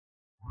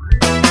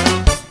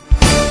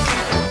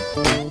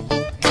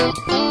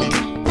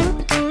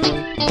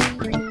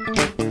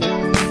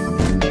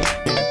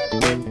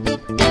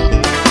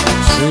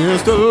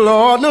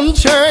Lord done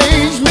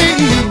changed me.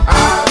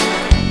 I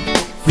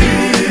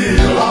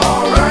feel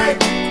alright.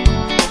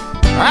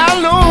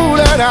 I know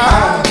that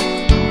I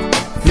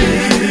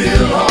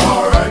feel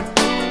alright.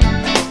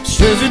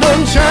 since He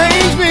done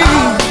changed me. I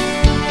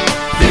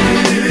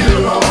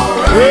feel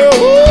alright. Well,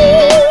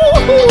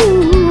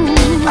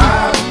 I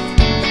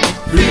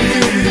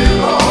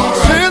feel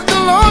alright. since the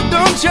Lord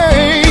done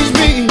changed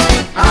me.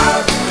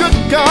 Good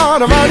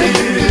God Almighty.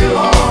 Feel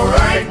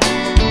alright.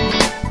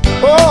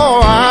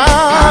 Oh, I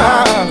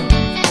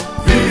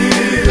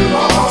Feel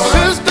alright.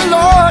 since the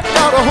Lord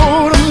got a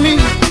hold of me.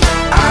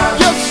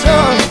 Yes,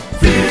 sir.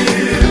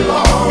 Feel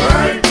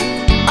alright.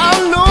 I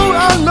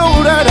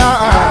know that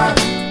I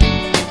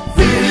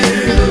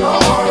Feel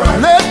alright.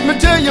 let me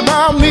tell you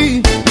about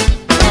me.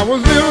 I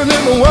was living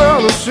in the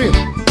world of sin,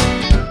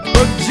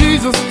 but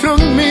Jesus took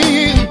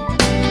me in.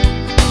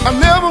 I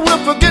never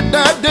will forget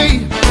that day.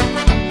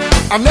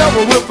 I never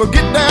will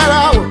forget that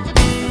hour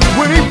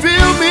when He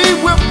filled me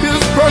with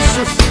His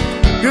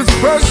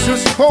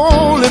precious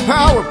holy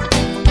power.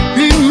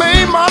 He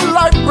made my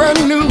life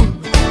brand new.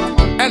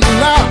 And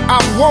now I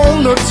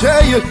wanna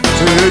tell you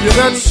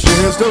that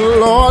since the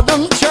Lord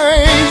done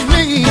changed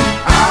me.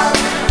 I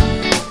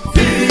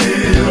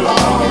feel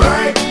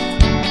alright.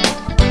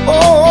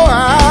 Oh,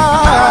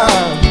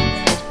 I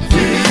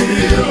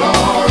Feel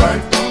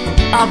alright.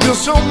 feel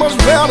so much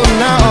better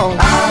now.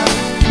 I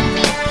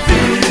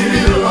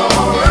feel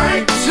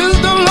alright. Since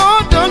the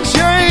Lord done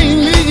changed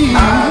me.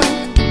 I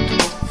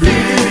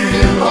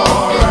feel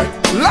alright.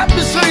 Let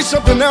me say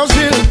something else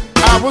here.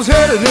 I was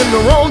headed in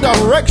the wrong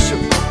direction,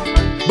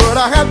 but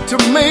I had to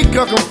make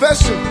a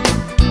confession.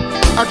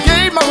 I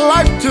gave my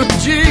life to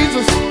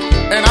Jesus,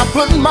 and I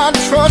put my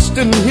trust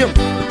in Him.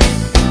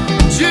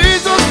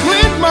 Jesus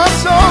cleansed my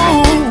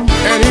soul,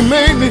 and He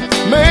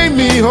made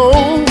me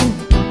whole.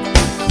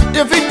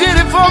 If He did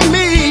it for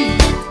me,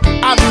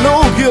 I know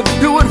He'll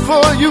do it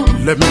for you.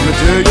 Let me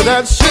tell you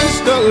that since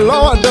the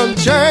Lord done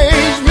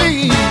changed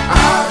me,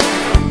 I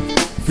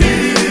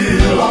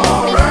feel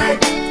alright.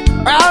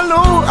 I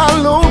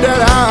know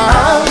that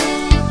I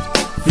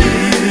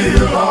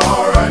Feel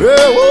alright.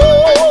 yeah,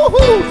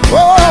 woo,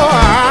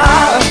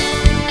 I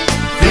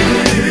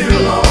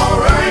Feel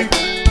alright.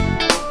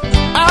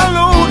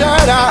 know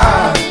that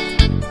I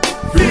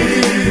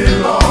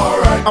Feel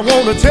alright.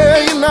 wanna tell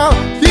you now,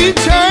 He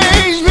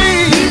changed me.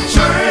 He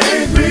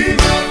changed me.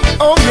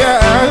 Oh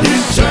yeah, He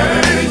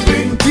changed me.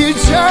 He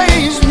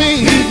changed me.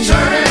 He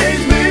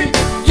changed me.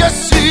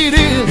 Yes, He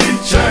did. He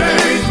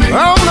changed me.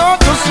 I'm not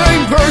the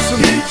same person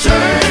He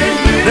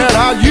changed me. that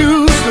I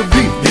used to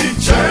be. He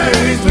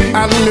changed me.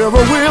 I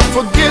never will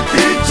forget.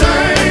 He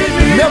changed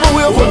me. Never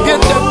will forget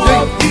that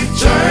day. He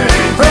changed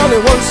me. Early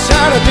one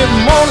Saturday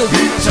morning.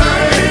 He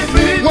changed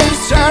me. One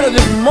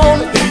Saturday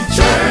morning, He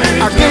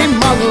changed I me. gave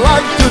my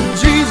life to He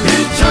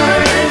Jesus.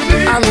 changed me.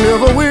 I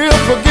never will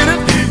forget it.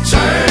 He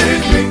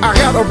changed me. I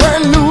got a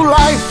brand new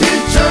life. He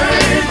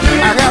changed me.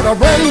 I got a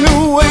brand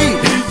new way.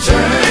 He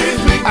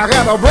changed me. I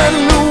got a brand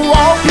new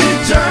walk. He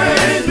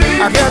changed me.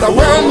 I got a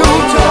brand new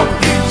talk.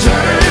 He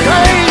changed me.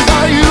 Things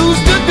I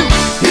used to do,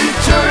 He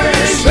changed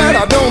me. said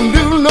I don't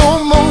do no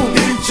more.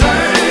 He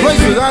changed me.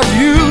 Places I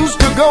used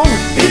to go,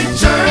 He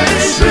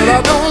changed said me.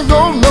 I don't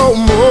go no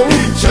more.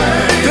 He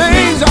changed me.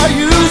 Things I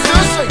used to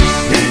say,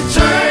 He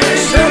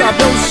changed said I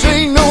don't say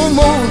no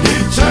more. He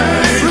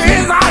changed me.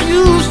 Friends I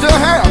used to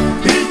have,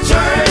 He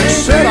changed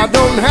said I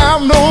don't have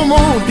no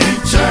more. He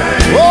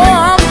changed Oh,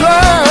 I'm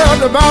glad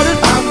about it.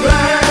 I'm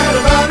glad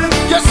about it.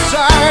 Yes,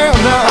 I am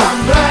now.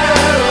 I'm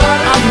glad about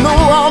it. I know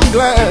I'm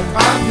glad.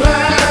 I'm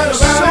glad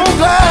about So it.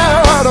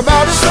 glad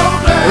about it. So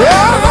glad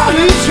Oh,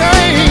 He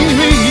changed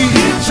me.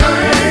 He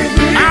changed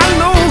me. I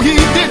know He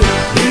did it.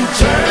 He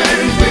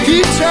changed me. He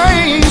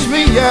changed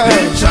me, He yeah.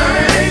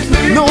 changed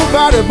me.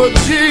 Nobody but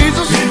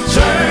Jesus. He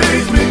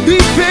changed me. He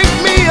picked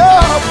me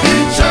up, He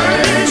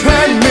changed me.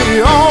 turned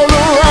me all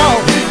around.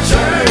 He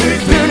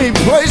changed me. Then He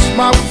placed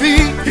my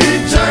feet, He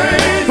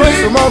changed me.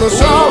 placed them on the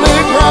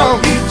solid ground.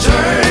 He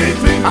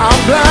changed me. I'm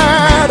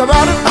glad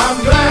about it. I'm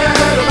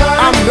glad about it.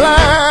 I'm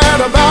glad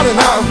about it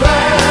now. I'm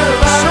glad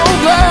about it. So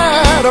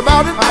glad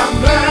about it. I'm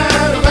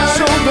glad about it.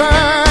 So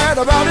glad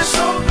about it.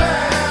 So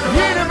glad.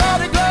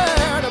 Anybody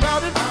glad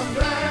about it? I'm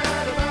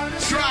glad about it.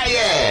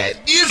 Triad,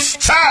 it's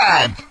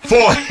time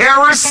for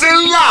Harrison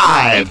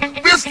Live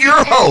with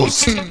your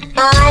host,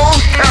 Earl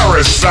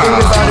Harrison.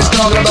 Everybody's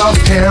talking about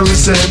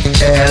Harrison,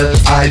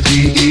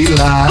 L-I-V-E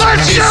live.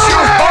 It's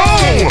your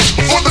home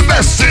for the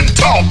best in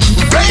talk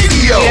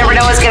radio. You never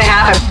know what's gonna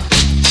happen.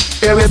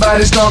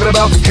 Everybody's talking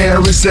about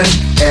Harrison,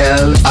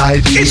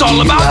 L-I-V-E It's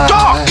all about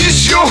talk.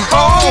 It's your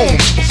home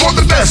for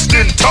the best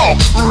in talk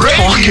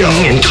radio.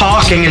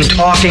 Talking and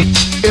talking.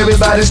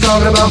 Everybody's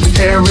talking about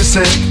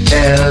Harrison,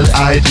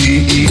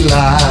 L-I-V-E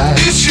live.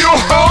 It's your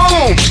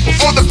home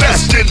for the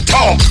best in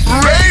talk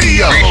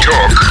radio. We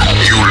talk,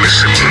 you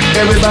listen.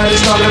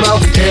 Everybody's talking about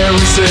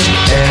Harrison,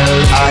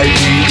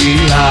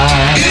 L-I-V-E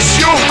live.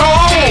 It's your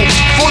home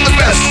for the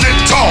best in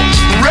talk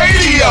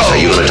radio. Are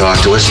you gonna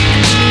talk to us?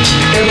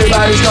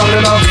 Everybody's talking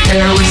about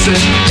Harrison,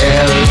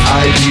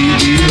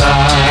 L-I-V-E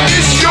live.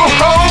 It's your your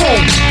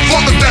home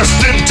for the best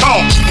in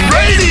talk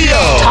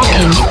radio.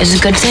 Talking is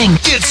a good thing.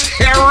 It's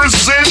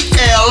Harrison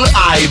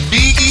Live.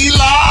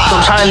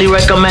 It's highly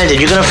recommended.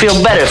 You're gonna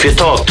feel better if you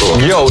talk to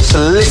him. Yo, so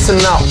listen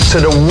up to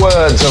the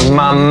words of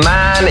my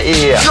man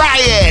here.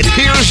 Triad,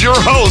 here's your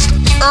host,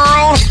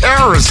 Earl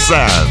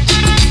Harrison.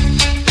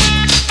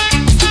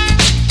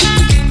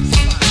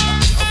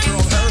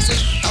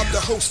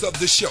 Host of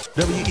the show.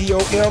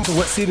 WEOM,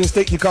 what city and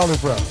state you calling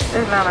from?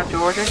 Atlanta,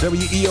 Georgia.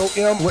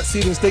 WEOM, what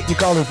city and state you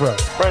calling from?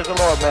 Praise the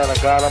Lord, man of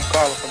God. I'm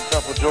calling from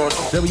Temple, Georgia.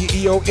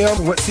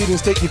 WEOM, what city and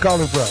state you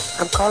calling from?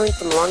 I'm calling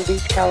from Long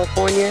Beach,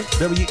 California.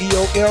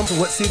 WEOM,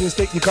 what city and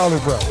state you calling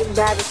from?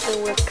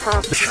 Madison,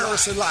 Wisconsin.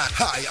 Harrison Live.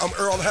 Hi, I'm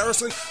Earl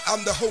Harrison.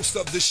 I'm the host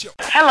of the show.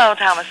 Hello,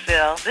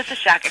 Thomasville. This is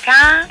Shaka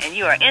Khan, and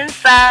you are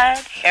inside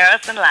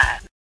Harrison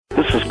Live.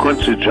 This is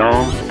Quincy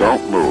Jones.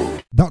 Don't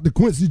move. Dr.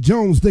 Quincy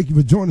Jones, thank you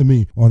for joining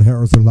me on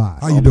Harrison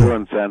Live. How you doing?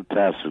 I'm doing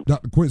fantastic.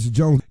 Dr. Quincy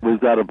Jones. We've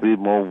got to be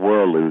more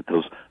worldly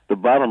because the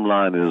bottom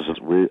line is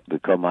that we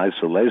become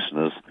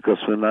isolationists because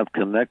we're not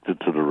connected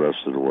to the rest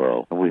of the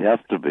world. And we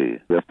have to be.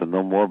 We have to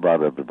know more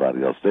about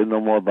everybody else. They know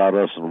more about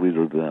us than we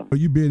do them.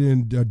 You've been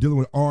in dealing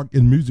with art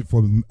and music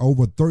for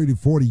over 30,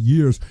 40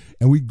 years,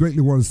 and we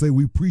greatly want to say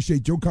we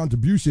appreciate your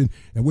contribution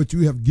and what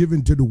you have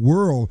given to the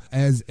world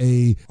as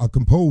a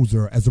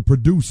composer, as a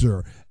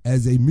producer,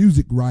 as a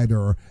music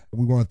writer.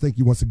 We want to thank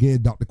you once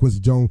again, Dr. Quincy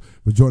Jones,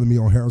 for joining me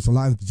on Harrison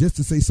Live. Just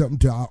to say something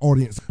to our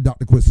audience,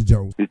 Dr. Quincy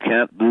Jones. You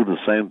can't do the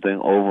same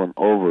thing over and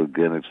over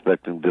again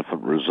expecting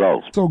different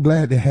results. So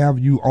glad to have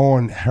you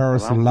on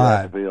Harrison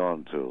Live. I'm glad to be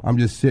on too. I'm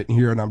just sitting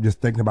here and I'm just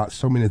thinking about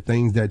so many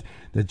things that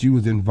you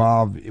was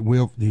involved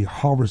with. The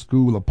Harvard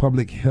School of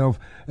Public Health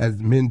as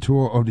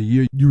Mentor of the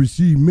Year. You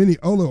received many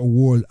other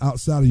awards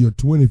outside of your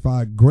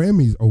 25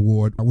 Grammys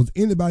award. Was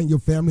anybody in your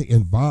family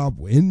involved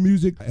in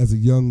music as a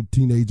young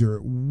teenager?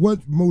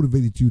 What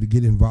motivated you to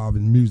get involved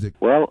in music?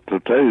 Well, to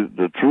tell you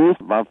the truth,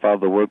 my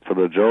father worked for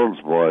the Jones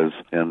Boys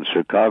in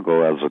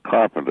Chicago as a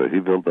carpenter. He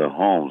built their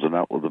homes, and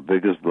that were the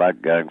biggest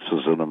black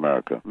gangsters in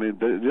America. I mean,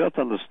 you have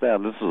to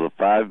understand, this is a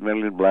 5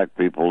 million black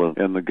people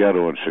in the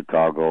ghetto in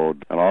Chicago,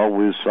 and all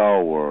we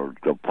saw were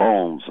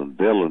Capones and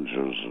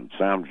Dillingers and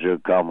Sam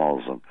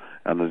Giacomos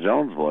and the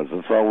Jones Boys.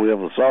 That's all we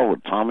ever saw,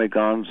 with Tommy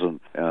guns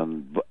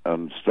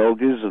and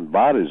stogies and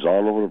bodies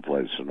all over the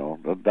place, you know.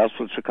 That's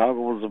what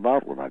Chicago was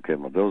about when I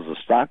came up. There was a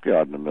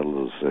stockyard in the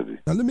middle of the city.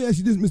 Now, let me ask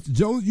you this, Mr.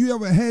 Jones. You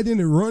ever had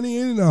any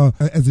run-in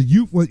as a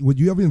youth? Were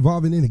you ever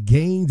involved in any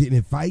gangs,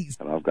 any fights?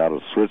 And I've got a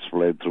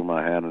switchblade through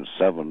my hand and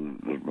 7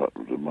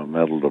 my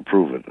medal to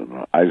prove it, and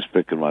an ice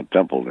pick in my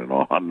temple, you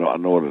know. I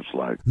know what it's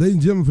like. Ladies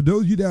and gentlemen, for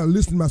those of you that are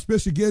listening, my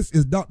special guest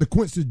is Dr.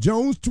 Quincy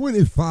Jones,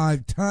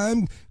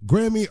 25-time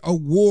Grammy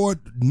Award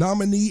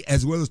nominee,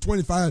 as well as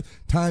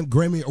 25-time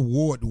Grammy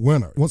Award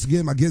winner. Once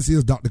again, my guest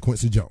is Dr.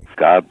 Quincy Jones.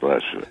 God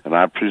bless you. And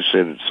I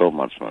appreciate it so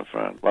much, my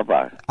friend.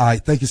 Bye-bye. All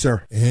right, thank you,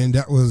 sir. And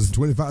that was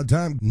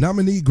 25-time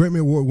nominee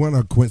Grammy Award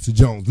winner Quincy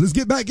Jones. Let's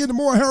get back into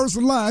more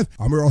Harrison Live.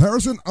 I'm Earl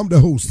Harrison. I'm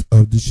the host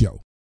of the show.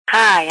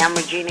 Hi, I'm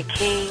Regina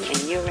King,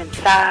 and you're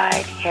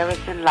inside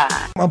Harrison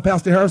Live. I'm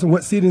Pastor Harrison.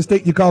 What city and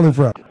state you calling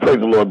from? Praise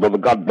the Lord, brother.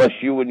 God bless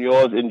you and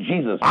yours in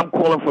Jesus. I'm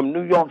calling from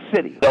New York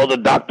City. Elder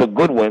Dr.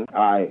 Goodwin,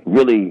 I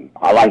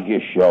like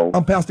your show.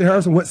 I'm Pastor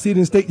Harrison. What city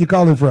and state you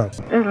calling from?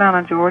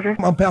 Atlanta, Georgia.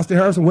 I'm Pastor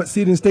Harrison. What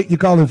city and state you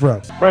calling from?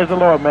 Praise the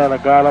Lord, man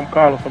of God. I'm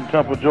calling from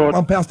Temple, Georgia.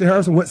 I'm Pastor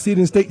Harrison. What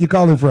city and state you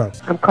calling from?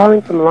 I'm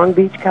calling from Long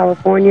Beach,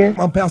 California.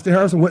 I'm Pastor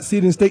Harrison. What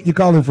city and state you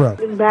calling from?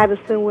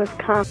 Madison,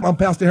 Wisconsin. I'm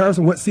Pastor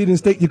Harrison. What city and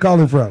state you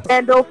calling from?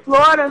 Orlando,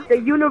 Florida. The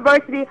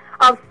University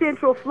of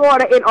Central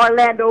Florida in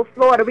Orlando,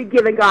 Florida. We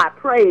giving God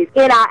praise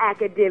in our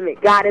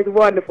academic. God is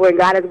wonderful and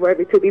God is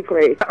worthy to be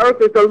praised. The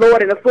earth is the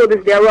Lord and the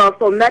fullness thereof,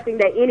 so nothing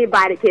that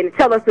anybody can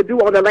tell us to do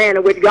on the land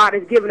in which God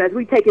has given us.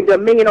 We taking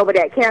dominion over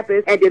that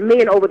campus and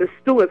dominion over the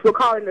students. We're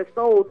calling the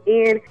souls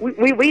in.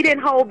 We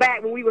didn't hold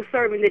back when we were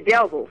serving the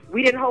devil.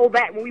 We didn't hold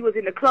back when we was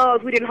in the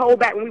clubs. We didn't hold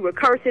back when we were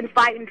cursing,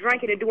 fighting,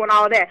 drinking, and doing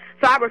all that.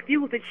 So I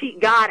refuse to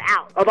cheat God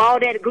out of all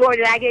that glory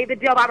that I gave the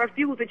devil. I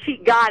refuse to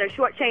cheat God and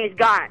shortchange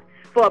God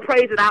for a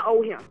praise that I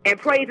owe him. And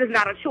praise is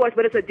not a choice,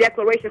 but it's a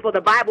declaration, for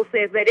the Bible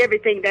says, let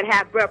everything that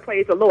hath breath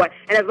praise the Lord.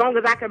 And as long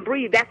as I can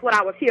breathe, that's what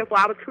I was here for.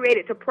 I was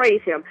created to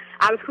praise him.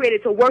 I was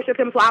created to worship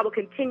him, so I will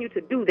continue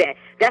to do that.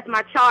 That's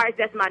my charge.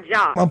 That's my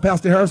job. I'm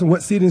Pastor Harrison.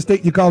 What city and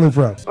state you calling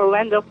from?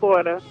 Orlando,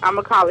 Florida. I'm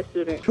a college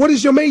student. What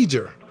is your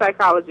major?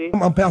 Psychology.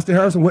 I'm Pastor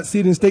Harrison. What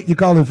city and state you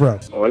calling from?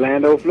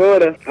 Orlando,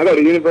 Florida. I go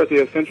to the University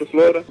of Central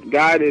Florida.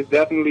 God is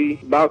definitely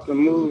about to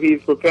move.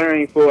 He's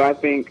preparing for,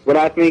 what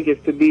I think is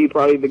to be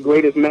probably the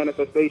greatest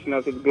manifestation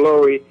of his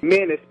glory.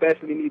 Men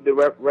especially need to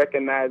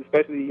recognize,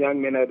 especially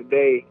young men of the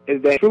day,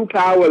 is that true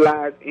power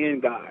lies in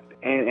God.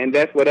 And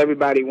that's what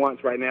everybody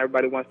wants right now.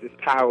 Everybody wants this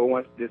power,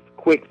 wants this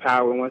quick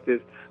power, wants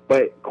this.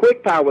 But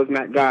quick power is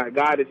not God.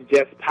 God is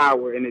just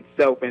power in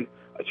itself. And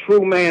A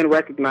true man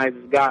recognizes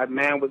God.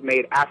 Man was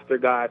made after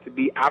God, to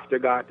be after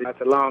God, to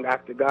long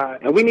after God.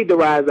 And we need to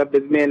rise up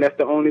as men. That's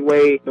the only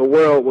way the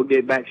world will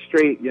get back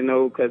straight, you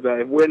know, because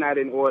if we're not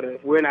in order,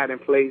 if we're not in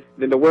place,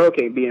 then the world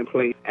can't be in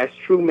place. As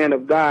true men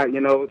of God,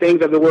 you know,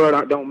 things of the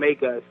world don't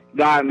make us.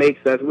 God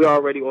makes us. We're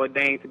already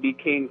ordained to be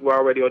kings. We're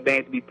already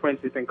ordained to be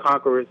princes and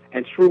conquerors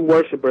and true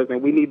worshipers,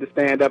 and we need to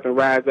stand up and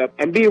rise up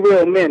and be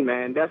real men,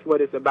 man. That's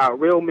what it's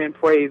about. Real men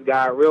praise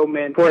God. Real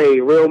men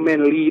pray. Real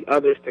men lead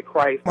others to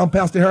Christ. I'm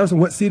Pastor Harrison.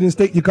 What city and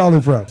state you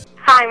calling from?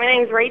 Hi, my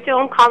name is Rachel.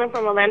 I'm calling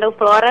from Orlando,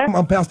 Florida.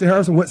 I'm Pastor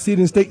Harrison. What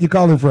city and state you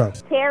calling from?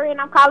 Terry, and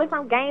I'm calling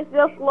from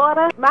Gainesville,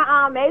 Florida.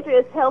 My major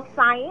is health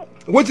science.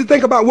 What you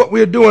think about what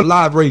we're doing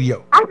live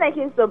radio? I think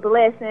it's a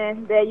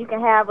blessing that you can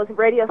have a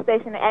radio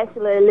station to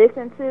actually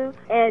listen to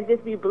and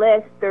just be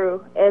blessed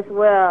through as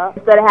well,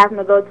 instead of having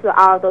to go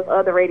to all those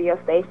other radio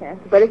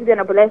stations. But it's been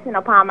a blessing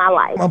upon my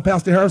life. I'm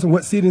Pastor Harrison.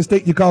 What city and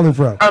state you calling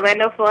from?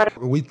 Orlando, Florida.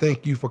 We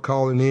thank you for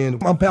calling in.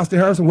 I'm Pastor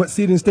Harrison. What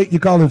city and state you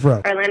calling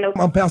from? Orlando.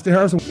 I'm Pastor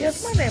Harrison.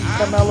 Yes, my name is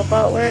Camilla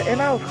Butler,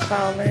 and I was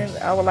calling.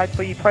 I would like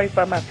for you to pray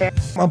for my family.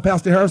 I'm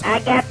Pastor Harrison. I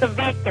got the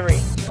victory.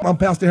 I'm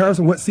Pastor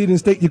Harrison. What city and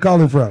state you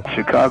calling from?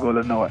 Chicago,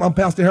 Illinois. I'm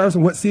Pastor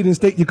Harrison. What city and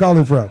state you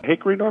calling from?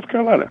 Hickory, North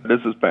Carolina. This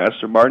is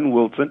Pastor Martin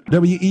Wilson.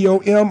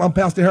 WEOM. I'm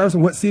Pastor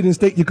Harrison. What city and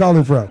state you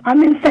calling from?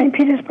 I'm in St.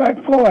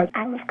 Petersburg, Florida.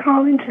 I was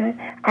calling to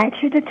ask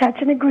you to touch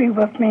and agree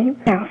with me.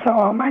 Cancel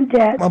all my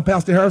debt. I'm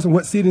Pastor Harrison.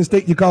 What city and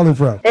state you calling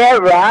from?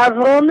 In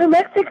Roswell, New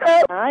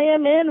Mexico. I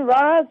am in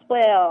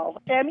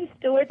Roswell. Tammy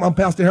Stewart. I'm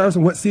Pastor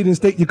Harrison. What city and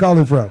state you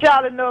calling from?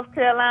 Charlotte, North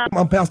Carolina.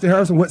 I'm Pastor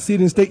Harrison. What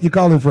city and state you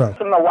calling from?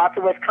 From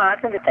Milwaukee,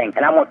 Wisconsin.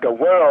 And I want the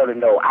world to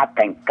know I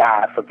thank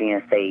God for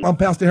being saved. I'm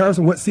Pastor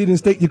Harrison. What city and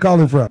state you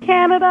calling from?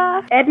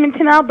 Canada.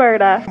 Edmonton,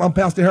 Alberta. I'm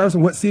Pastor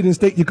Harrison. What city and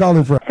state you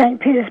calling from? St.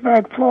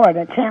 Petersburg,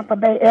 Florida, Tampa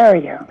Bay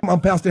area. I'm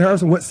Pastor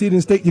Harrison. What city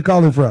and state you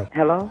calling from?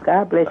 Hello.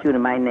 God bless you in the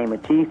mighty name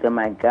of Jesus,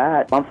 my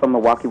God. I'm from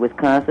Milwaukee,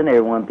 Wisconsin.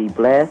 Everyone be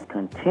blessed.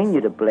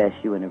 Continue to bless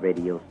you in the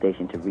radio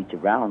station to reach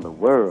around the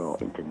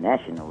world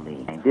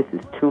internationally. And this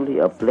is truly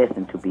a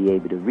blessing to be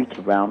able to reach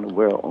around the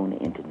world on the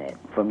internet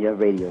from your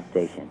radio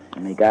station.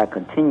 And may God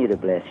continue to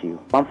bless you.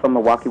 I'm from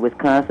Milwaukee,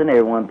 Wisconsin.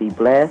 Everyone be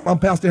blessed. I'm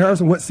Pastor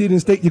Harrison. What city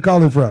and state you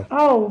calling from?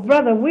 Oh,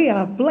 brother, we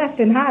are blessed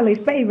and highly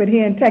favored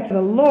here in Texas.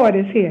 The Lord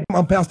is here.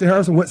 I'm Pastor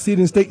Harrison. What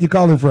city and state you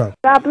calling from?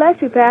 God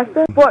bless you,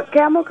 Pastor. Fort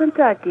Campbell,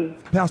 Kentucky.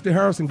 Pastor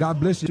Harrison, God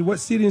bless you. What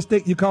city and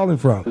state you calling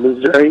from?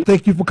 Missouri.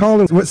 Thank you for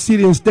calling. What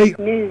city and state?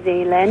 New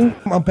Zealand.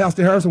 I'm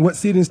Pastor Harrison. What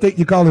city and state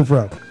you calling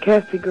from?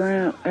 Cassie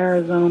Grant,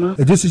 Arizona.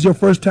 If this is your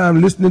first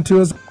time listening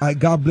to us,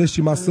 God bless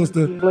you, my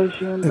sister. Bless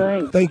you and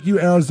thanks. Thank you,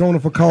 Arizona,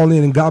 for calling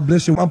in, and God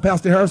bless you. I'm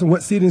Pastor Harrison.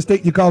 What city and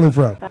state you calling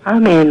from?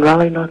 I'm in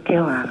Raleigh, North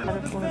Carolina. I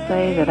just want to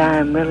say that I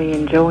am really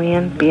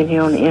enjoying being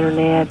here on the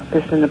internet,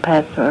 listening to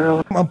Pastor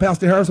Earl. I'm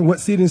Pastor Harrison. What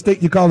city and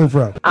state you calling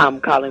from? I'm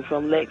calling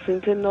from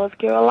Lexington, North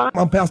Carolina.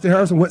 I'm Pastor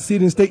Harrison. What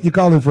city and state you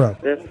calling from?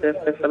 This is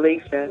Sister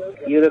Felicia,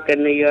 Utica,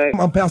 New York.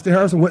 I'm Pastor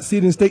Harrison. What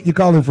city and state you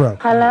calling from?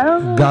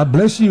 Hello. God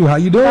bless you. How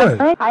you doing?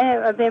 I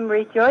have been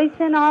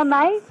rejoicing all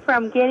night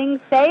from getting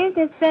saved.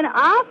 It's been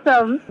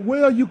awesome.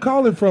 Where are you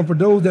calling from for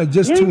those that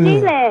just New tuned in?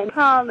 Zealand,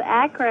 called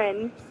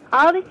Akron.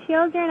 All the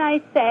children,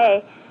 I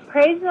say,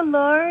 praise the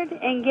Lord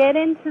and get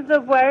into the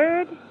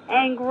Word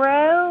and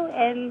grow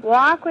and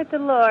walk with the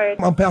Lord.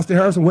 I'm Pastor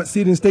Harrison. What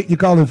city and state you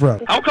calling from?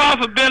 I'm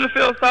calling from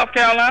Bentonville, South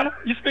Carolina.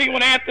 You speaking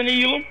with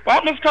Anthony Elam.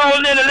 I'm just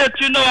calling in to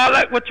let you know I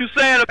like what you're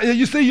saying.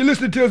 You see, you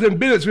listen to us in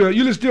Bennettsville.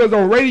 You listen to us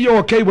on radio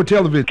or cable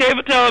television?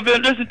 Cable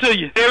television, listen to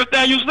you.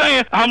 Everything you're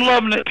saying, I'm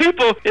loving it.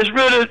 People is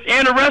really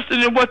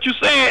interested in what you're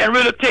saying and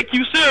really take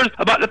you serious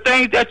about the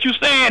things that you're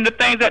saying, the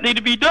things that need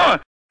to be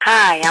done.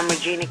 Hi, I'm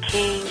Regina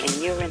King, and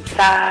you're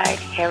inside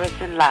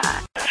Harrison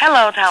Live.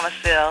 Hello,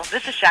 Thomasville.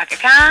 This is Shaka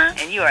Khan,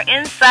 and you are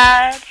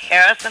inside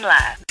Harrison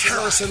Live.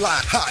 Harrison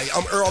Live. Hi,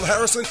 I'm Earl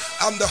Harrison.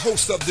 I'm the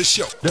host of the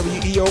show.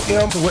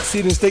 WEOM. What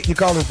city and state you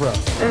calling from?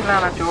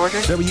 Atlanta, Georgia.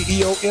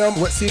 WEOM.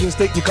 What city and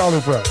state you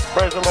calling from?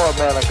 Praise the Lord,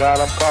 man of God.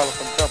 I'm calling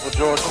from Temple,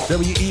 Georgia.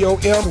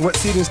 WEOM. What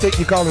city and state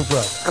you calling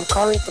from? I'm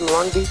calling from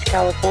Long Beach,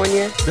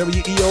 California.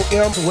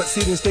 WEOM. What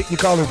city and state you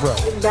calling from?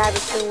 In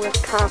Madison,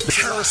 Wisconsin.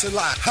 Harrison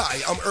Live.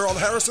 Hi, I'm Earl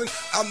Harrison.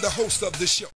 I'm the host of the show.